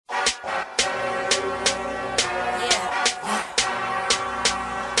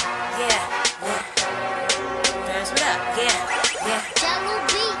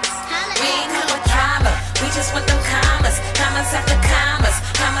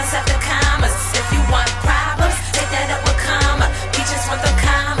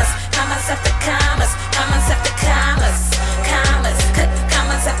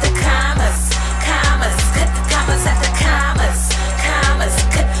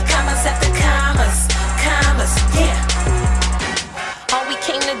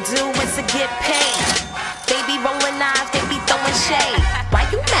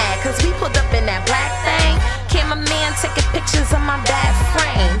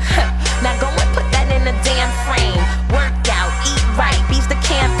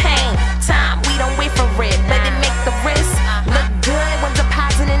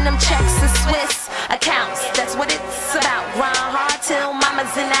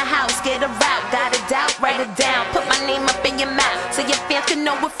the house, get a route, got a doubt, write it down, put my name up in your mouth, so your fans can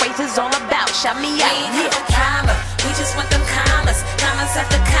know what Fraz is all about. Shout me out. We ain't here for drama, we just want them commas, commas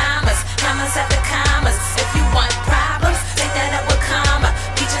after commas, commas after commas. If you want problems, take that up with comma.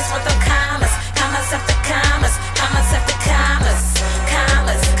 We just want them commas, commas after commas, commas after commas,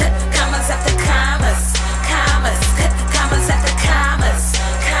 commas, commas after commas, commas, commas after commas,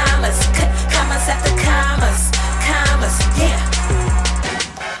 commas, commas after commas, commas, yeah.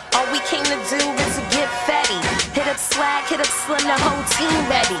 All we came to do is to get fetty. Hit up Swag, hit up Slim, the whole team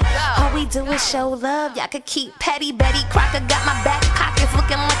ready. All we do is show love, y'all could keep petty. Betty Crocker got my back pockets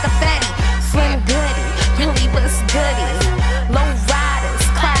looking like a fatty. Slim Goody, really was goody. Low riders,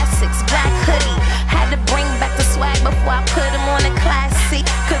 classics, black hoodie. Had to bring back the swag before I put them on a classy.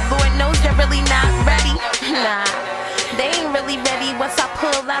 Cause Lord knows they're really not ready. Nah, they ain't really ready. Once I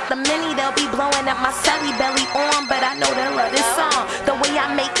pull out the mini, they'll be blowing up my celly belly on. But I know they love this song. The way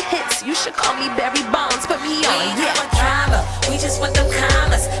I make hits, you should call me Barry Bonds. Put me on, We ain't here for drama, we just want them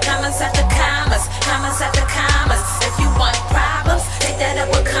commas, commas after commas, commas after commas. If you want problems, take that up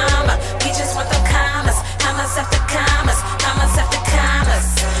with comma. We just